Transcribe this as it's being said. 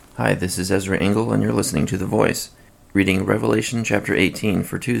Hi, this is Ezra Engel, and you're listening to The Voice, reading Revelation chapter 18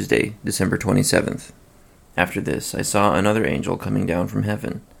 for Tuesday, December 27th. After this, I saw another angel coming down from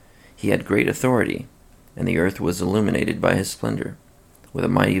heaven. He had great authority, and the earth was illuminated by his splendor. With a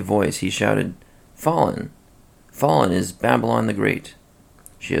mighty voice he shouted, "Fallen! Fallen is Babylon the Great!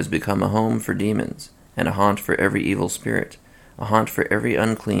 She has become a home for demons, and a haunt for every evil spirit, a haunt for every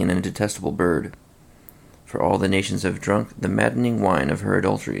unclean and detestable bird. For all the nations have drunk the maddening wine of her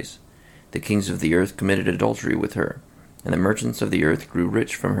adulteries. The kings of the earth committed adultery with her, and the merchants of the earth grew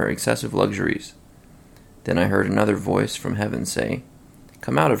rich from her excessive luxuries." Then I heard another voice from heaven say,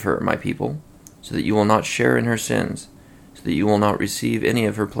 "Come out of her, my people, so that you will not share in her sins, so that you will not receive any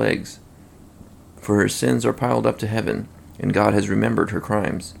of her plagues. For her sins are piled up to heaven, and God has remembered her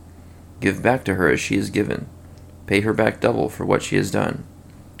crimes. Give back to her as she is given. Pay her back double for what she has done.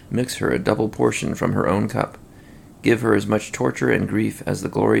 Mix her a double portion from her own cup. Give her as much torture and grief as the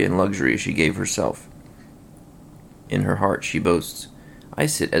glory and luxury she gave herself. In her heart she boasts, 'I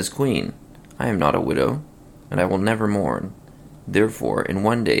sit as queen. I am not a widow, and I will never mourn.' Therefore, in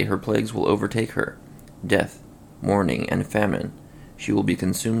one day her plagues will overtake her, death, mourning, and famine. She will be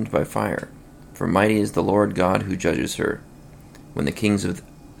consumed by fire, for mighty is the Lord God who judges her. When the kings of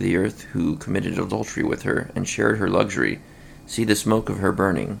the earth who committed adultery with her and shared her luxury see the smoke of her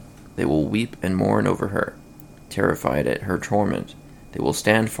burning, they will weep and mourn over her. Terrified at her torment, they will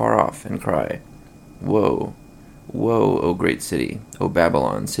stand far off and cry, 'Woe, woe, O great city, O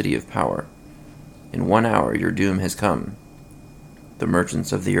Babylon, city of power! In 1 hour your doom has come.' The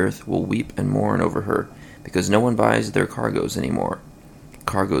merchants of the earth will weep and mourn over her, because no one buys their cargoes anymore.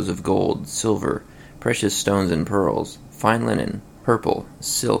 Cargoes of gold, silver, precious stones and pearls, fine linen, purple,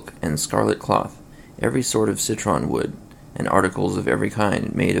 silk, and scarlet cloth, every sort of citron wood, and articles of every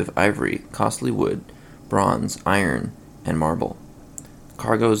kind made of ivory, costly wood, bronze, iron, and marble.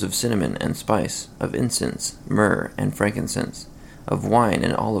 Cargoes of cinnamon and spice, of incense, myrrh, and frankincense, of wine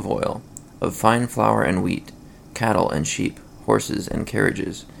and olive oil, of fine flour and wheat, cattle and sheep, horses and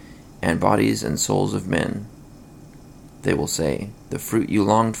carriages, and bodies and souls of men. They will say, 'The fruit you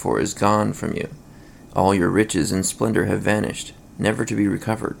longed for is gone from you. All your riches and splendor have vanished, never to be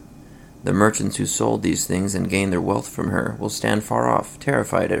recovered.' The merchants who sold these things and gained their wealth from her will stand far off,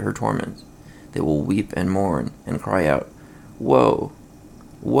 terrified at her torments. They will weep and mourn, and cry out, 'Woe,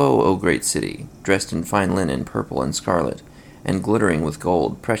 woe, O great city, dressed in fine linen, purple and scarlet, and glittering with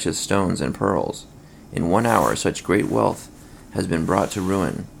gold, precious stones and pearls. In 1 hour such great wealth has been brought to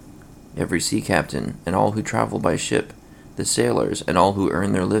ruin. Every sea captain, and all who travel by ship, the sailors, and all who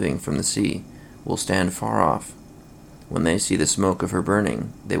earn their living from the sea, will stand far off. When they see the smoke of her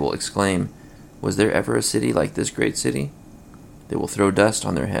burning, they will exclaim, 'Was there ever a city like this great city?' They will throw dust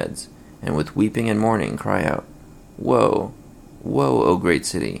on their heads, and with weeping and mourning cry out, 'Woe, woe, O great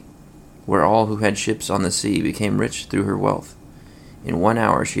city, where all who had ships on the sea became rich through her wealth. In 1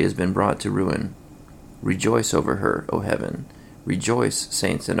 hour she has been brought to ruin. Rejoice over her, O heaven. Rejoice,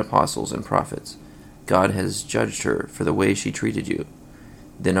 saints and apostles and prophets. God has judged her for the way she treated you.'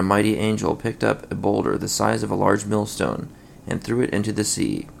 Then a mighty angel picked up a boulder the size of a large millstone, and threw it into the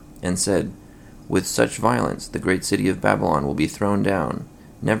sea, and said, 'With such violence the great city of Babylon will be thrown down,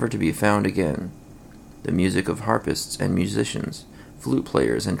 never to be found again. The music of harpists and musicians, flute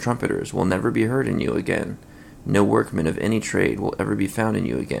players and trumpeters will never be heard in you again. No workman of any trade will ever be found in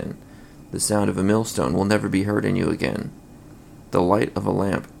you again. The sound of a millstone will never be heard in you again. The light of a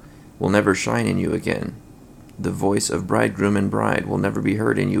lamp will never shine in you again. The voice of bridegroom and bride will never be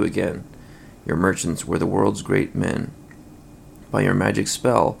heard in you again. Your merchants were the world's great men. By your magic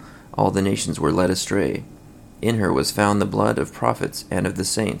spell, all the nations were led astray. In her was found the blood of prophets and of the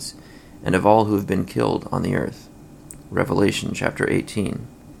saints, and of all who have been killed on the earth." Revelation chapter 18.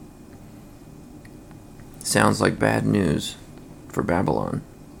 Sounds like bad news for Babylon,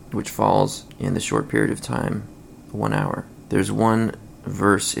 which falls in the short period of time, 1 hour. There's one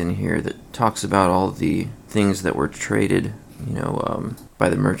verse in here that talks about all the things that were traded, by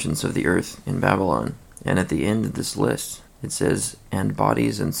the merchants of the earth in Babylon. And at the end of this list, it says, "and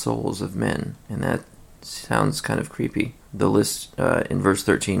bodies and souls of men." And that sounds kind of creepy. The list in verse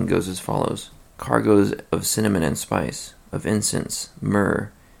 13 goes as follows: cargoes of cinnamon and spice, of incense,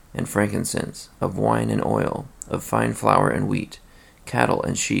 myrrh, and frankincense, of wine and oil, of fine flour and wheat, cattle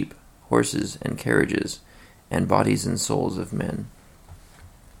and sheep, horses and carriages, and bodies and souls of men.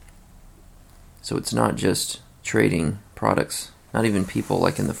 So it's not just trading products, not even people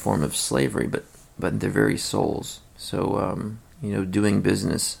like in the form of slavery, but their very souls. So, doing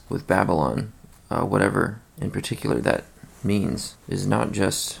business with Babylon, whatever in particular that means, is not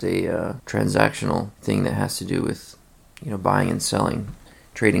just a transactional thing that has to do with, buying and selling.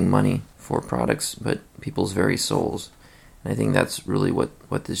 trading money for products, but people's very souls. And I think that's really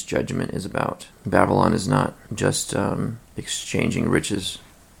what this judgment is about. Babylon is not just exchanging riches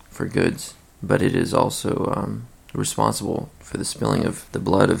for goods, but it is also responsible for the spilling of the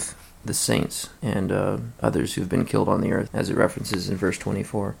blood of the saints and others who've been killed on the earth, as it references in verse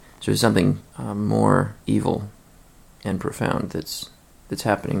 24. So there's something more evil and profound that's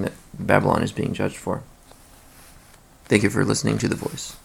happening that Babylon is being judged for. Thank you for listening to The Voice.